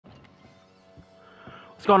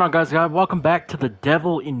What's going on, guys? Welcome back to The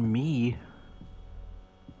Devil in Me.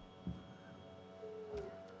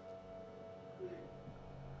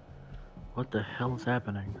 What the hell is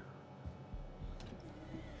happening?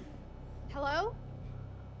 Hello?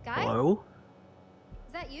 Guys? Hello?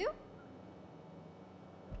 Is that you?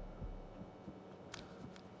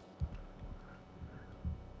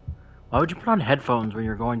 Why would you put on headphones when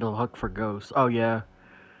you're going to look for ghosts? Oh, yeah.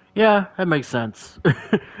 Yeah, that makes sense.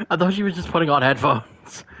 I thought she was just putting on headphones.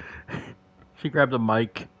 She grabbed a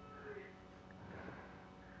mic.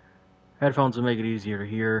 Headphones would make it easier to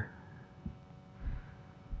hear.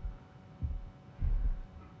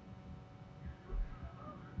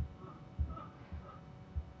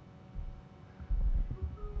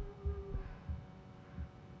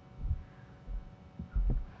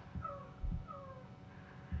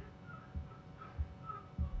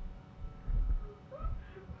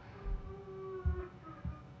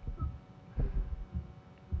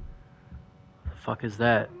 The fuck is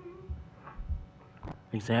that?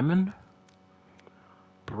 Examine?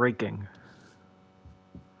 Breaking.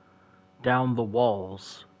 Down the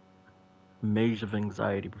walls. Maze of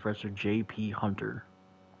Anxiety, Professor J.P. Hunter.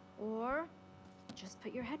 Or just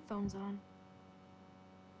put your headphones on.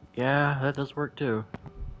 Yeah, that does work too.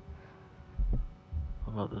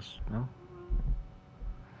 How about this? No?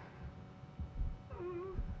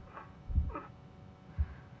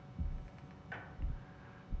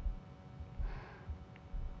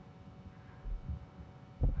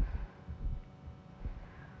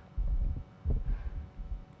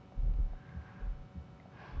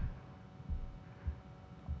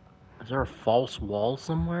 Is there a false wall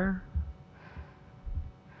somewhere?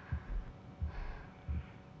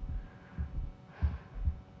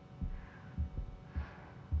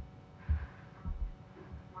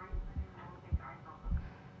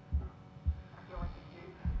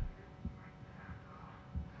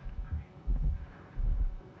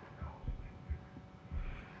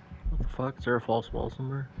 What the fuck? Is there a false wall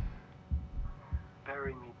somewhere?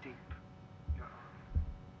 Bury me deep.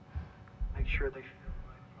 Make sure they fill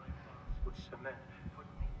my blind box with cement. Put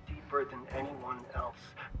me deeper than anyone else.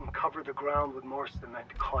 And cover the ground with more cement.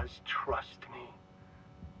 Cause trust me.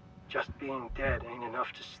 Just being dead ain't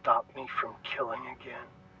enough to stop me from killing again.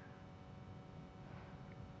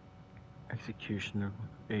 Execution of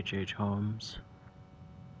H.H. Holmes.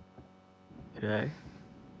 Okay.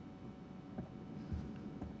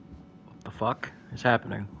 What the fuck is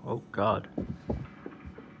happening? Oh god.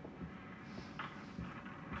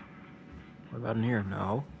 What about in here?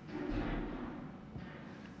 No.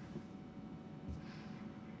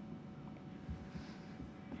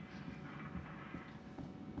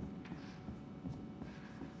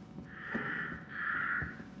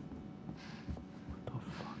 What the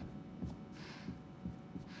fuck?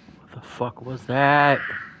 What the fuck was that?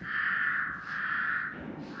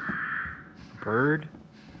 A bird?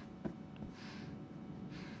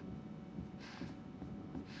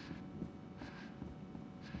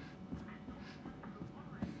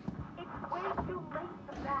 It's way too late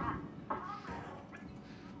for that.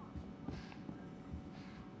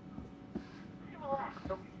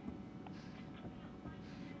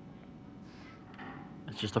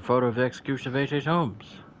 It's just a photo of the execution of H.H. Holmes.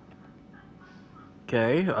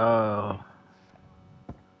 Okay, Serial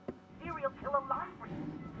killer library.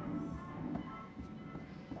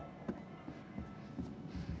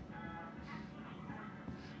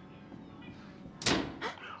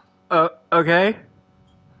 Okay.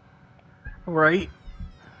 Alright.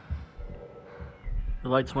 The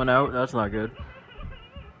lights went out, that's not good.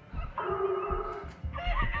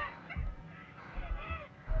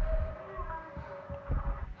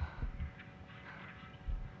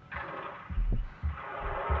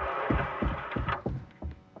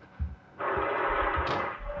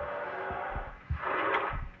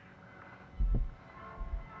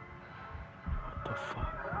 What the fuck?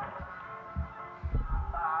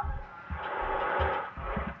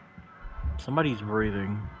 Somebody's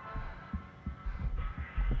breathing.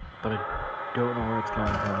 But I don't know where it's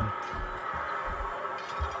coming from.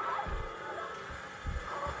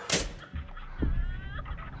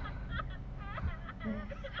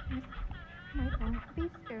 My won't be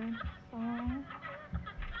scared song.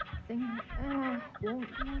 Sing won't be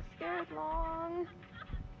scared long.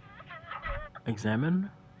 Examine?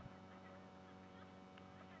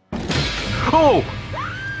 Oh!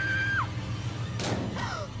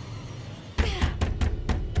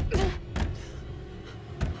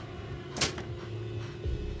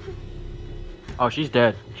 Oh, she's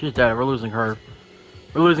dead. She's dead. We're losing her.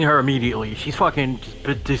 We're losing her immediately. She's fucking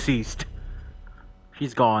just deceased.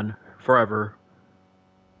 She's gone. Forever.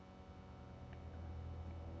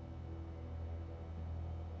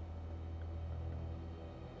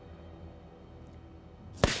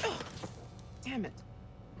 Damn it.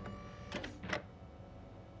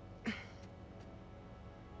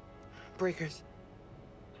 Breakers.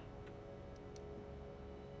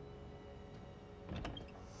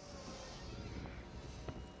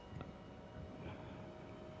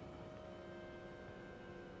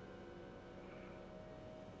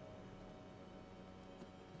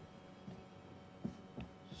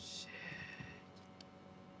 Shit.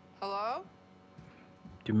 Hello?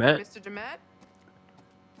 Dumet? Mr. Demet?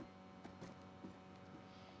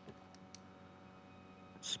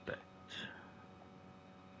 Inspect.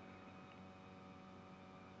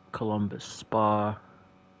 Columbus Spa.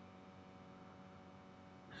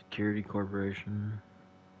 Security Corporation.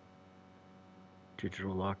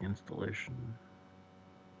 Digital lock installation.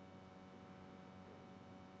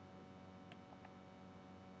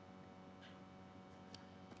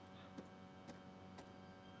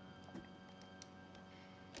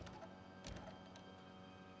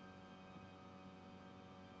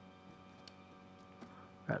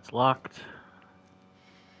 That's locked.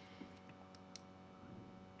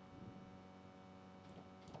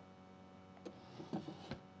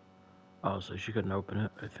 Oh, so she couldn't open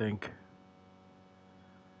it, I think.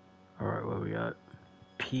 Alright, what we got?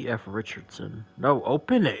 P.F. Richardson. No,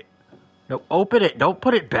 open it! No, open it! Don't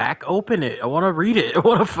put it back! Open it! I want to read it! I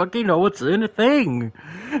want to fucking know what's in the thing!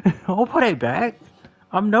 Don't put it back!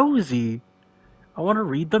 I'm nosy! I want to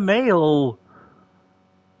read the mail!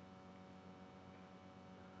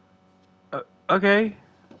 Okay.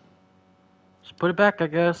 Just put it back, I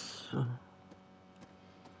guess.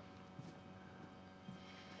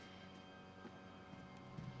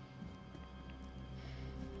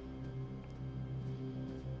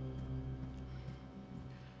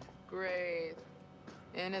 Great.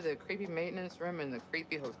 Into the creepy maintenance room in the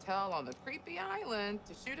creepy hotel on the creepy island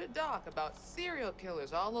to shoot a doc about serial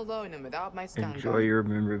killers all alone and without my stun Enjoy gun. your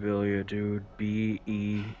memorabilia, dude.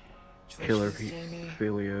 B.E. Killer Choices, Jamie.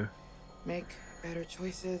 Philia. Make better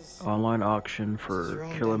choices. Online auction This is for your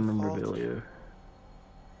own killer damn fault. memorabilia.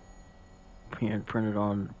 Hand printed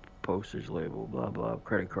on postage label, blah blah.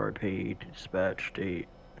 Credit card paid, dispatch date.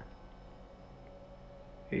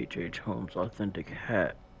 H.H. Holmes authentic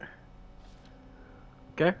hat.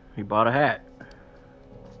 Okay, he bought a hat.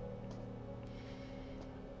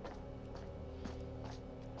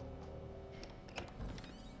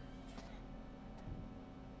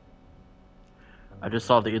 I just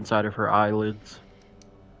saw the inside of her eyelids.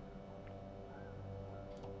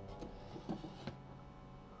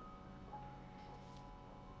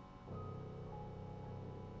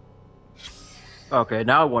 Okay,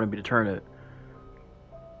 now I wanted me to turn it.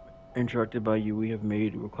 Instructed by you, we have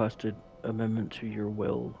made requested amendment to your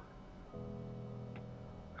will.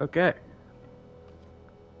 Okay.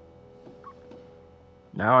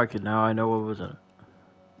 Now I know what was in it.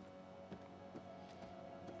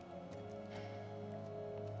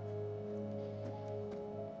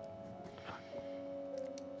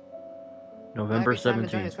 November Might be time to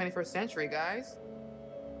join the 17th. 21st century, guys.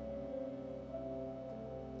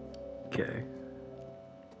 Okay.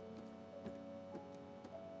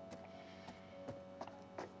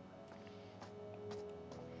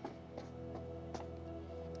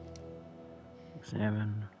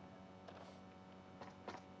 Examine.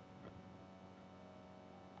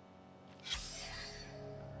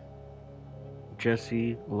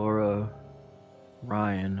 Jesse, Laura,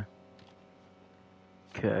 Ryan.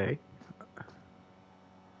 Okay.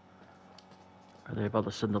 Are they about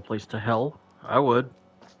to send the place to hell? I would.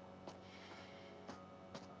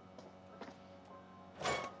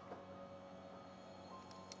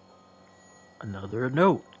 Another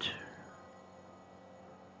note.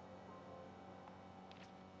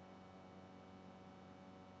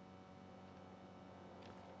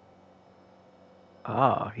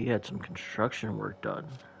 Ah, he had some construction work done.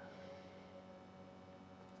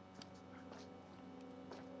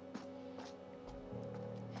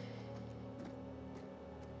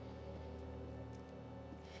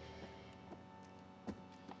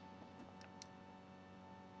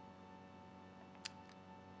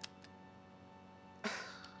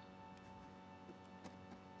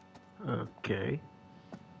 Okay.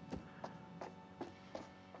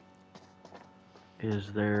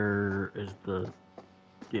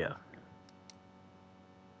 Yeah.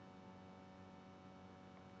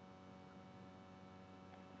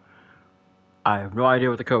 I have no idea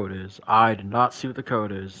what the code is. I did not see what the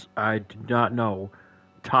code is. I do not know.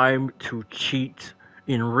 Time to cheat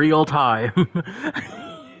in real time.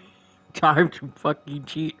 Time to fucking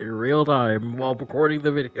cheat in real time while recording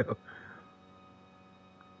the video.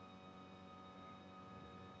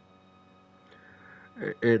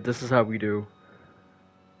 This is how we do.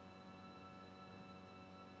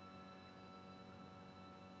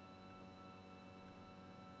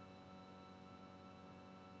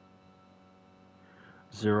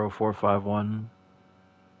 0451.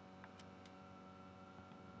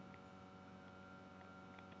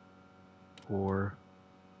 Four,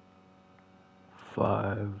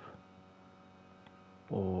 5,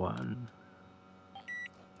 1.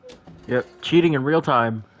 Yep, cheating in real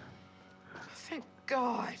time. Thank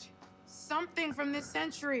God. Something from this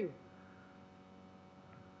century.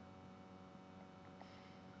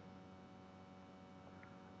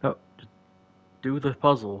 Oh, just do the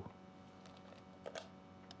puzzle.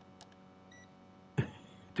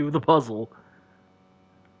 Do the puzzle.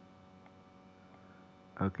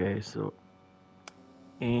 Okay, so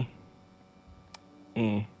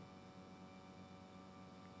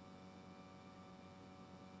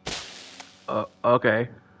okay.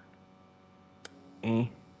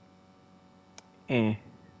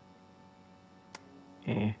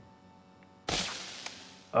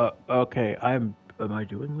 Okay, am I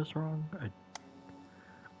doing this wrong?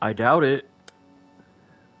 I doubt it.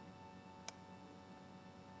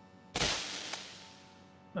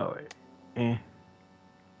 Oh, wait.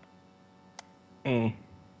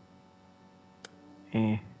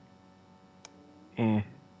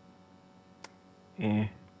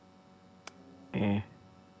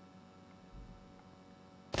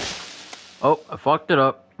 Oh, I fucked it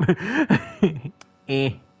up.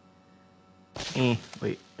 Wait.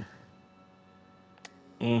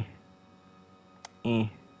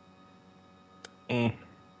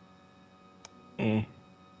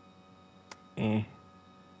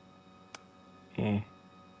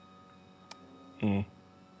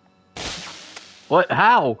 What?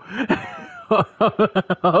 How?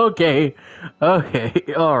 Okay. Okay.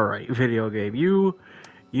 Alright, video game. You,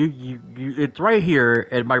 it's right here,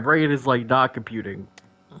 and my brain is like not computing.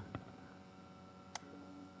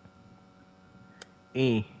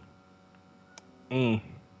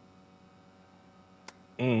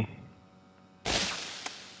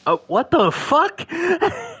 Oh, what the fuck?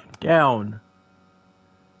 Down.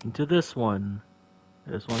 Into this one.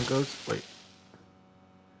 This one goes. Wait.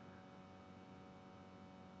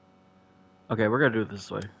 Okay, we're gonna do it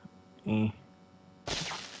this way. We're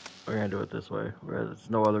gonna do it this way. There's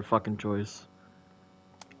no other fucking choice.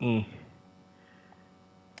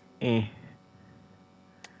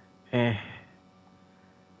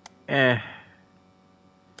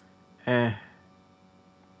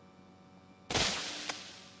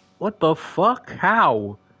 What the fuck?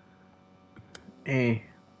 How?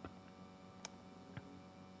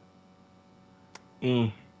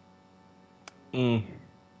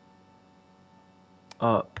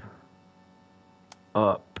 Up.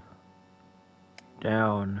 Up.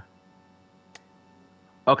 Down.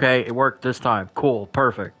 Okay, it worked this time. Cool.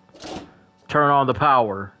 Perfect. Turn on the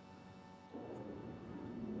power.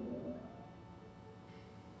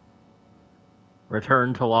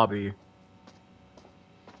 Return to lobby.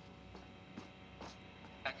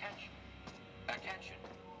 Attention. Attention.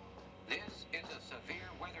 This is a severe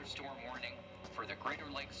weather storm warning for the Greater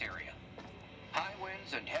Lakes area. High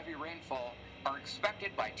winds and heavy rainfall are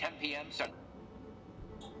expected by 10 p.m. Central.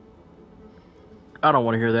 I don't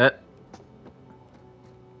want to hear that.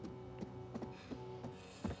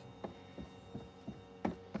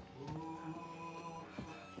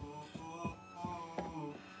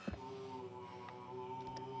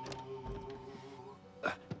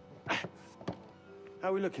 How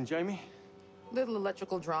are we looking, Jamie? Little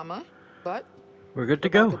electrical drama, but We're good to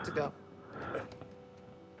we're go. good to go.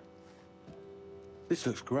 This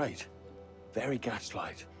looks great. Very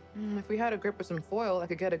gaslight. If we had a grip with some foil, I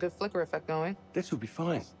could get a good flicker effect going. This will be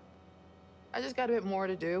fine. I just got a bit more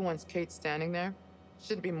to do once Kate's standing there.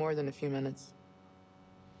 Shouldn't be more than a few minutes.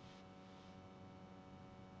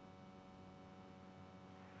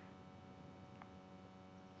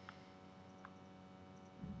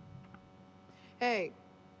 Hey,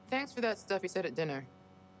 thanks for that stuff you said at dinner.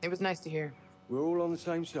 It was nice to hear. We're all on the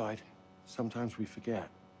same side. Sometimes we forget.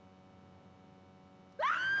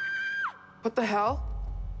 What the hell?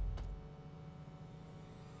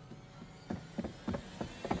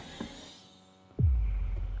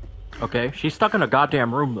 Okay, she's stuck in a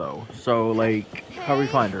goddamn room though. So like, how do we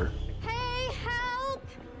find her? Hey, help!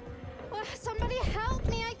 Somebody help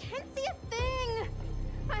me! I can't see a thing!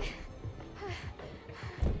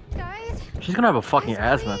 Guys? She's gonna have a fucking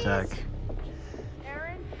Guys, asthma please. attack.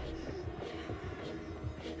 Aaron?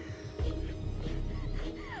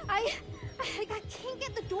 I can't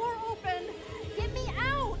get the door open! Get me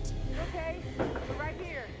out! Okay, we're right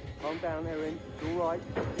here. Calm down, Erin. It's all right.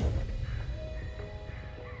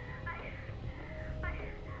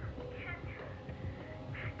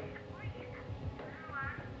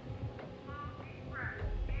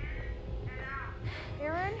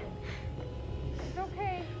 Aaron? It's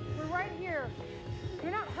okay. right here.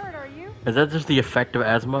 You're not hurt, are you? Is that just the effect of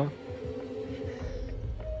asthma?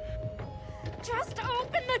 Just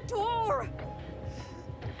open the door!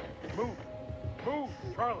 Move! Move,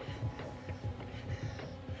 Charlie!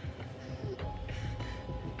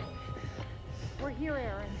 We're here,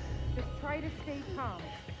 Aaron. Just try to stay calm.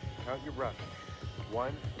 Count your breath.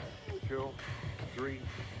 1, 2, 3,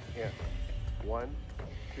 in. 1,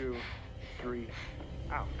 2, 3,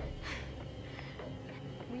 out.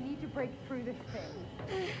 We need to break through this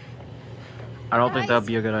thing. I don't think that'd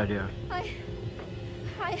be a good idea. I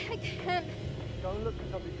can't. Go and look for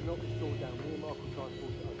somebody to knock this door down. Me and Mark will try and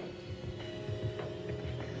force it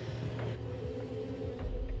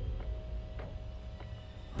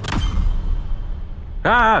open.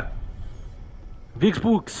 Ah! Big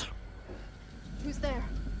spooks. Who's there?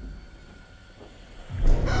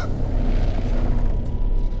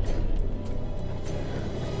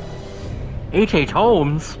 H.H.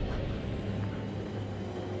 Holmes?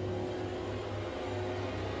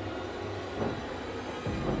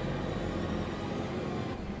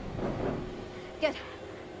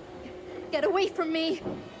 Get away from me!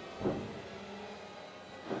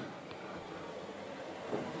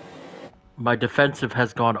 My defensive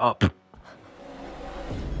has gone up.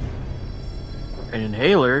 An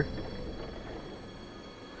inhaler?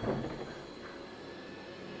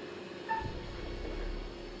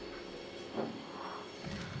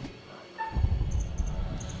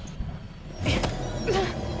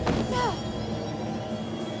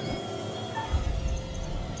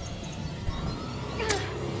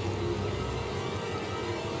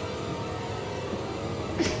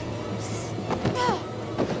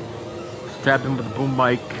 Stabbed him with the boom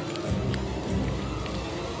mic.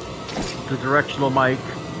 The directional mic.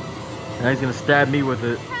 Now he's gonna stab me with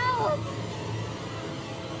it. Help!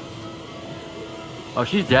 Oh,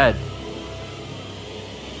 she's dead.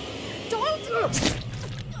 Don't!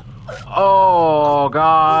 Oh,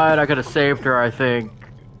 God. I could have saved her, I think.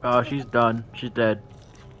 Oh, she's done. She's dead.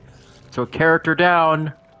 So, character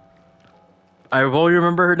down. I only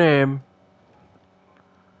remember her name.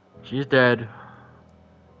 She's dead.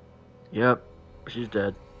 Yep. She's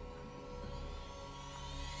dead.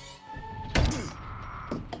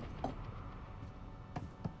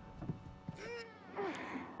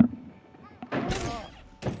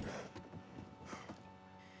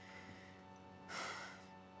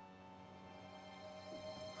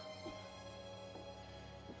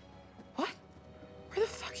 What? Where the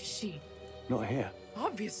fuck is she? Not here.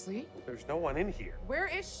 Obviously. There's no one in here. Where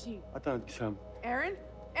is she? I don't, Aaron?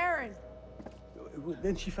 Aaron!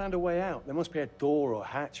 Then she found a way out. There must be a door or a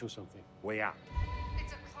hatch or something. Way out.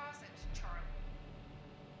 It's a closet, Charlie.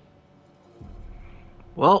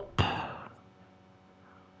 Well,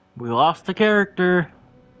 we lost the character.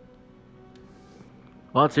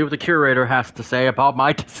 Well, let's see what the curator has to say about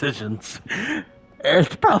my decisions.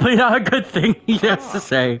 It's probably not a good thing he has to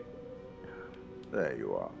say. There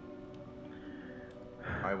you are.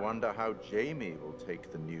 I wonder how Jamie will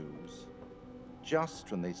take the news. Just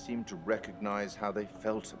when they seemed to recognize how they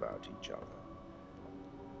felt about each other.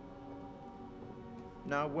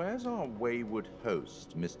 Now, where's our wayward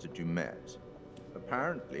host, Mr. Dumet?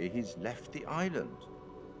 Apparently, he's left the island.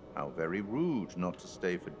 How very rude not to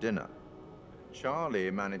stay for dinner. Charlie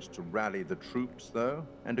managed to rally the troops, though,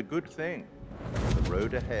 and a good thing. The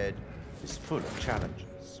road ahead is full of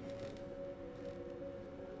challenges.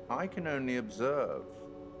 I can only observe,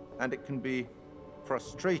 and it can be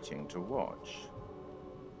frustrating to watch.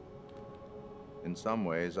 In some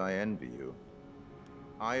ways, I envy you.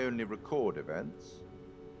 I only record events.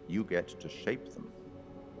 You get to shape them.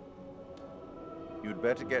 You'd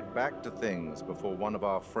better get back to things before one of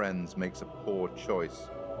our friends makes a poor choice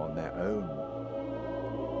on their own.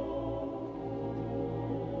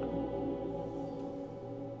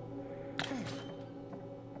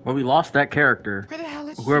 Well, we lost that character. Where the hell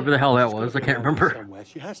is Whoever she? the hell that She's was, gotta I be can't around here remember. Somewhere.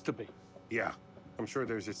 She has to be. Yeah, I'm sure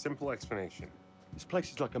there's a simple explanation. This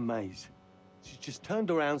place is like a maze. She's just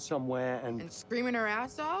turned around somewhere and... And screaming her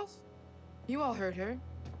ass off? You all heard her.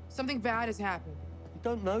 Something bad has happened. You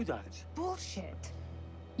don't know that. Bullshit.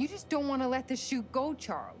 You just don't want to let the shoot go,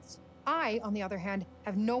 Charles. I, on the other hand,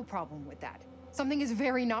 have no problem with that. Something is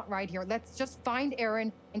very not right here. Let's just find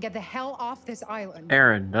Aaron and get the hell off this island.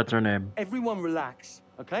 Erin, that's her name. Everyone relax,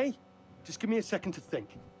 okay? Just give me a second to think.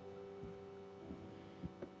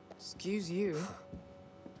 Excuse you.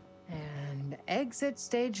 And exit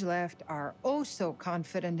stage left, our oh so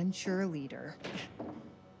confident and sure leader.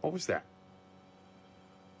 What was that?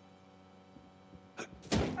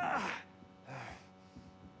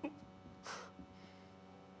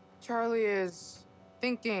 Charlie is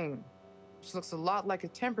thinking. She looks a lot like a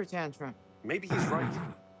temper tantrum. Maybe he's right.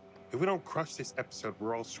 If we don't crush this episode,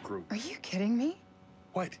 we're all screwed. Are you kidding me?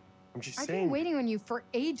 What? I'm just I've saying. been waiting on you for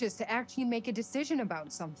ages to actually make a decision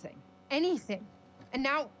about something. Anything. And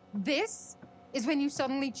now this is when you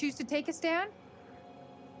suddenly choose to take a stand?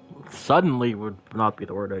 Suddenly would not be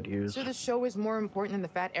the word I'd use. So the show is more important than the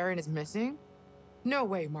fact Erin is missing? No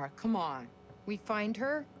way, Mark, come on. We find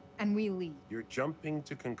her, and we leave. You're jumping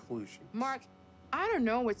to conclusions. Mark, I don't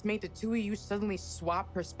know what's made the two of you suddenly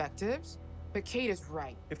swap perspectives, but Kate is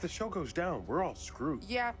right. If the show goes down, we're all screwed.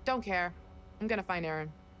 Yeah, don't care. I'm gonna find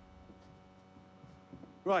Erin.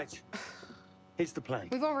 Right. Here's the plan.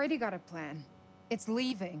 We've already got a plan. It's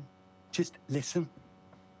leaving. Just listen.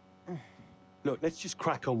 Look, let's just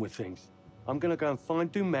crack on with things. I'm gonna go and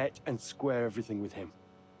find Dumet and square everything with him.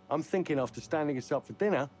 I'm thinking after standing us up for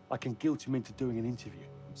dinner, I can guilt him into doing an interview.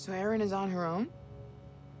 So Erin is on her own?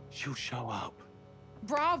 She'll show up.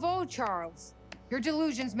 Bravo, Charles. Your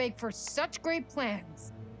delusions make for such great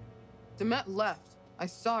plans. Demet left. I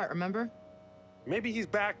saw it, remember? Maybe he's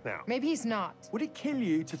back now. Maybe he's not. Would it kill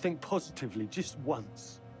you to think positively just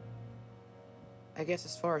once? I guess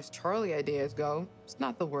as far as Charlie ideas go, it's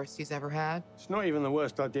not the worst he's ever had. It's not even the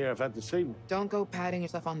worst idea I've had this evening. Don't go patting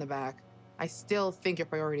yourself on the back. I still think your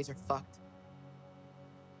priorities are fucked.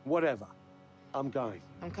 Whatever. I'm going.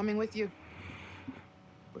 I'm coming with you.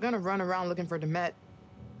 We're gonna run around looking for Demet.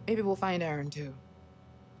 Maybe we'll find Erin too.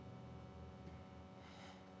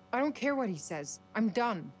 I don't care what he says. I'm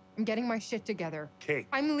done. I'm getting my shit together. Kate.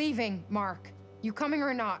 I'm leaving, Mark. You coming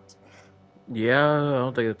or not? Yeah, I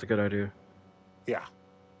don't think that's a good idea. Yeah,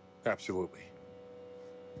 absolutely.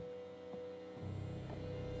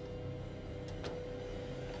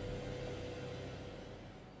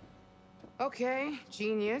 Okay,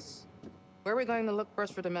 genius. Where are we going to look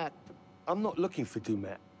first for Demet? I'm not looking for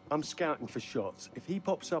Dumet. I'm scouting for shots. If he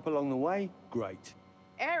pops up along the way, great.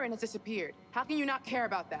 Erin has disappeared. How can you not care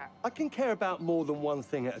about that? I can care about more than one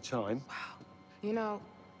thing at a time. Wow. You know,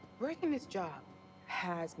 working this job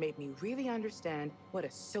has made me really understand what a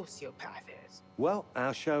sociopath is. Well,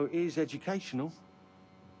 our show is educational.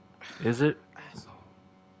 Is it? Asshole.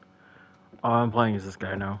 Oh, I'm playing as this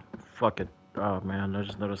guy now. Fuck it. Oh man, I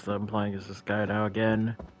just noticed that I'm playing as this guy now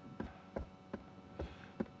again.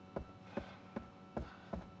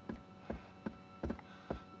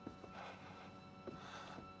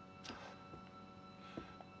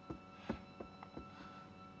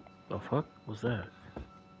 The fuck was that?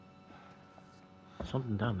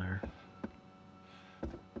 Something down there.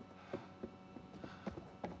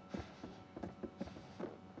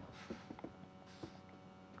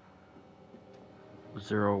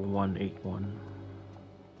 Zero 181.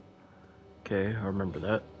 Okay, I remember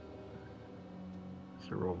that.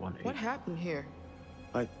 018. What happened here?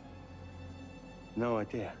 No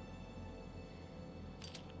idea.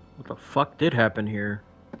 What the fuck did happen here?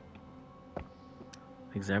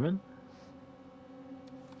 Examine?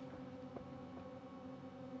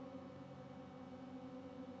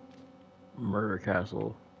 Murder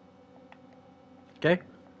Castle. Okay.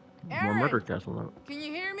 More Erin! Murder Castle note. Can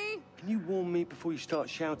you hear me? Can you warn me before you start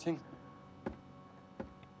shouting?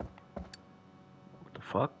 What the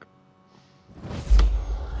fuck?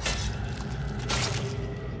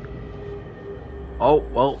 Oh,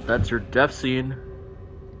 well, that's your death scene.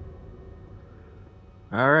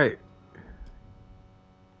 Alright.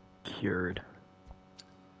 Cured.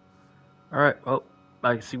 Alright, well,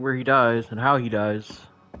 I can see where he dies and how he dies.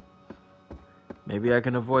 Maybe I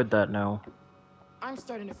can avoid that now. I'm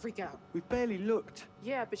starting to freak out. We've barely looked.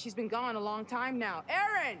 Yeah, but she's been gone a long time now.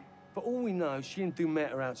 Erin! For all we know, she and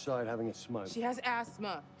Dumet are outside having a smoke. She has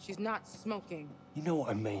asthma. She's not smoking. You know what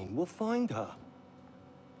I mean. We'll find her.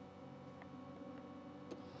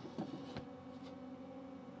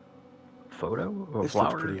 Photo or This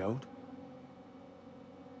flower? looks pretty old.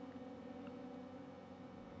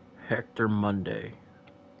 Hector Monday.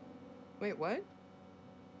 Wait, what? What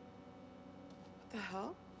the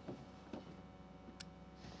hell?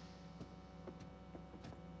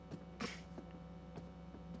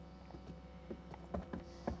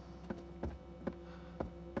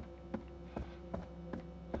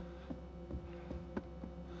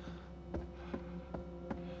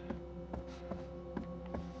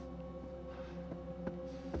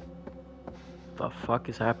 The fuck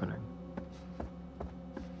is happening?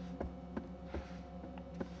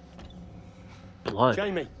 Blood.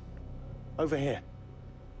 Jamie, over here.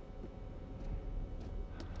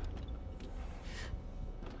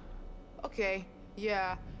 Okay,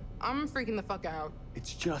 yeah, I'm freaking the fuck out.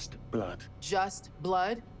 It's just blood. Just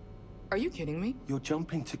blood? Are you kidding me? You're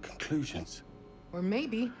jumping to conclusions. Or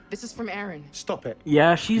maybe this is from Erin. Stop it.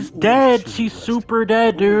 Yeah, she's You always dead. assume She's the worst. super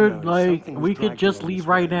dead, All we dude. know is Like, something was we could dragged just along leave this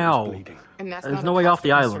way right and it was now. bleeding. And that's There's not no a way cause off the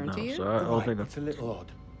for island concern to now, you? so I don't Right, think it's that's... a little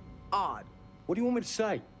odd. Odd. What do you want me to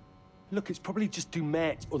say? Look, it's probably just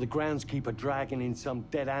Dumet or the groundskeeper dragging in some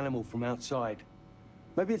dead animal from outside.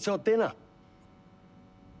 Maybe it's our dinner.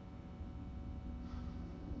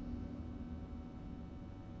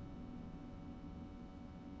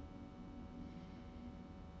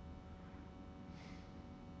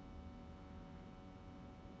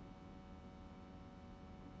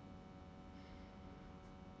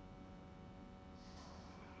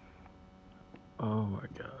 Oh my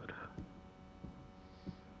god.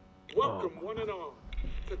 Welcome, one and all,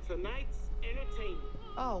 to tonight's entertainment.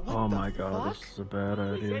 Oh, what Oh the my god, fuck? this is a bad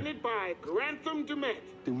idea. Presented by Grantham Dumet.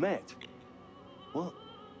 Dumet? What?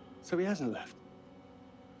 So he hasn't left?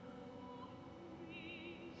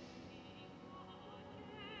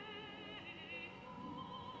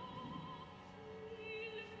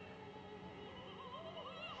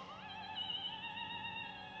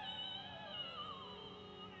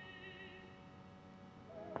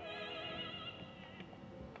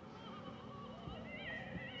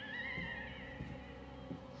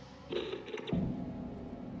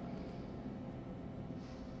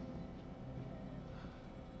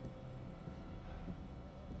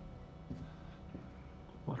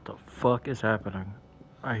 What the fuck is happening?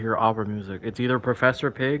 I hear opera music. It's either Professor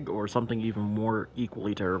Pig or something even more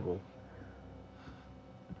equally terrible.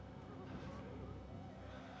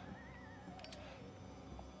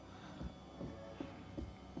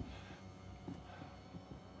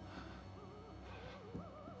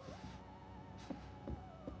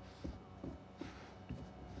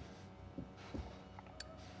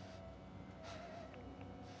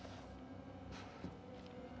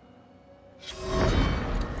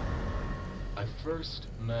 I first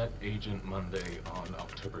met Agent Monday on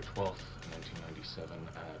October 12th, 1997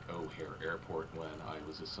 at O'Hare Airport when I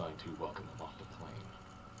was assigned to welcome him off the plane.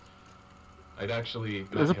 I'd actually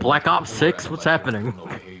met Is it him Black Ops before 6? What's analyzing happening?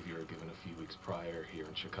 criminal behavior given a few weeks prior here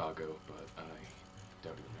in Chicago, but I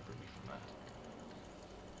doubt he remembered me from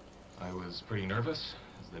that. I was pretty nervous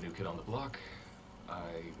as the new kid on the block. I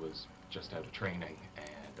was just out of training,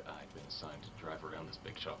 and I'd been assigned to drive around this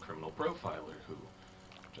big shot criminal profiler who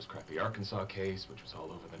just cracked the Arkansas case, which was all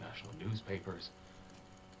over the national newspapers.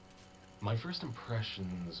 My first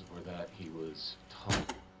impressions were that he was tall.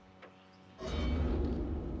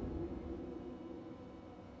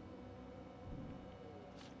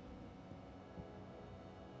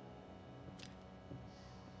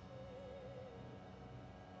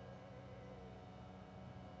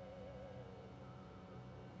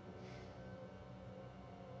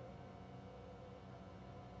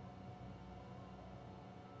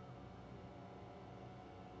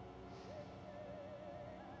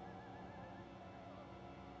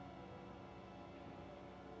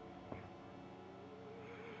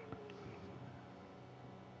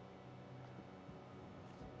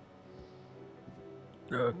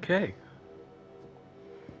 Okay.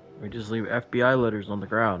 We just leave FBI letters on the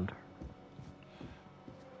ground.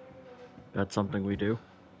 That's something we do.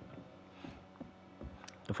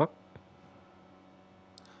 The fuck?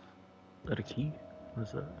 Is that a key? What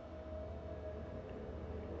is that?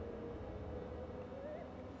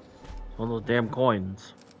 It's one of those damn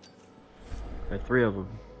coins. I had 3 of them.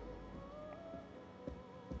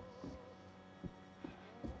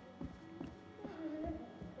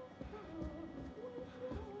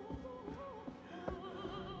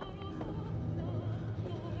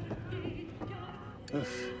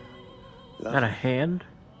 Is that a hand?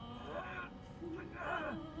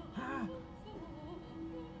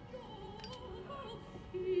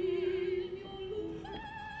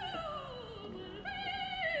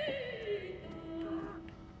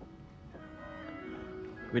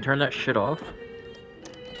 Can we turn that shit off?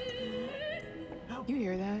 You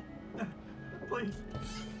hear that? Please.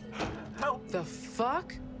 Help. The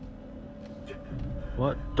fuck?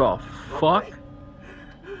 What the fuck?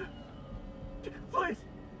 Please.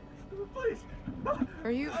 Please.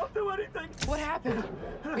 Are you... Don't do anything. What happened?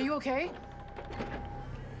 Are you okay?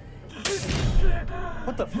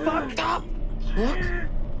 What the fuck? Stop! Look.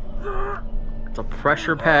 It's a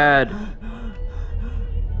pressure pad.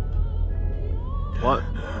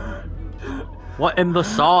 What in the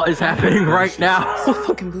saw is happening right now? It's a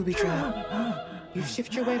fucking booby trap. You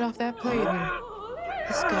shift your weight off that plate and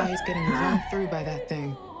this guy is getting run through by that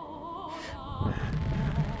thing.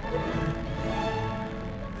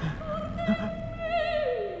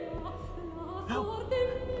 Help.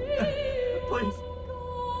 Please.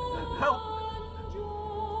 Help.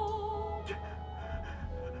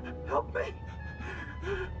 Help me.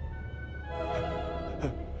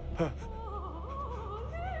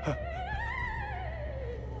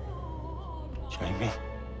 Jamie.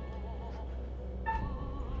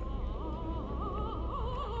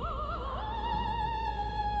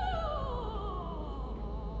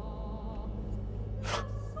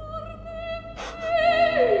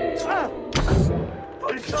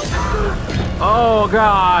 Oh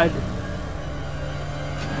God!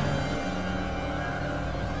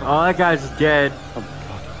 Oh, that guy's dead. Oh my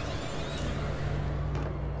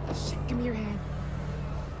God. Shit, give me your hand.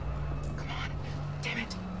 Come on. Damn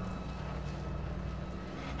it.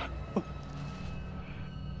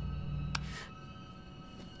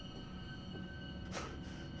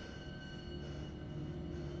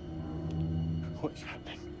 What's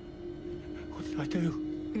happening? What did I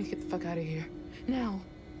do? We need to get the fuck out of here. Now.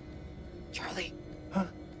 Charlie. Huh?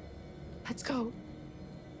 Let's go.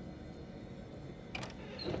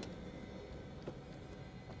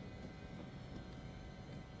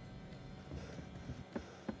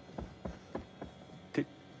 Did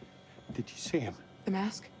you see him? The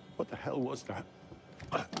mask? What the hell was that?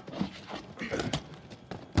 Are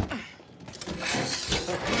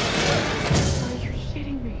you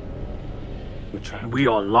shitting me? We're trapped. We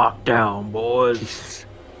on lockdown, boys. Jesus.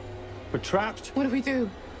 We're trapped. What do we do?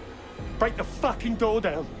 Break the fucking door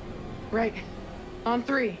down. Right. On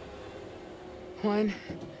 3. 1,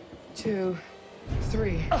 2,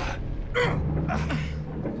 3.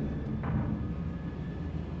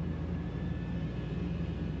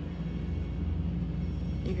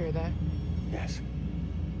 You hear that? Yes.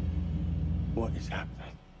 What is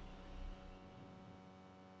happening?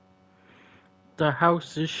 The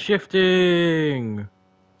house is shifting.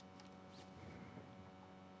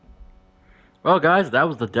 Well, guys, that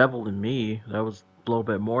was The Devil in Me. That was a little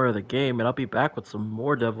bit more of the game, and I'll be back with some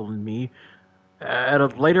more Devil in Me at a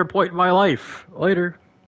later point in my life. Later.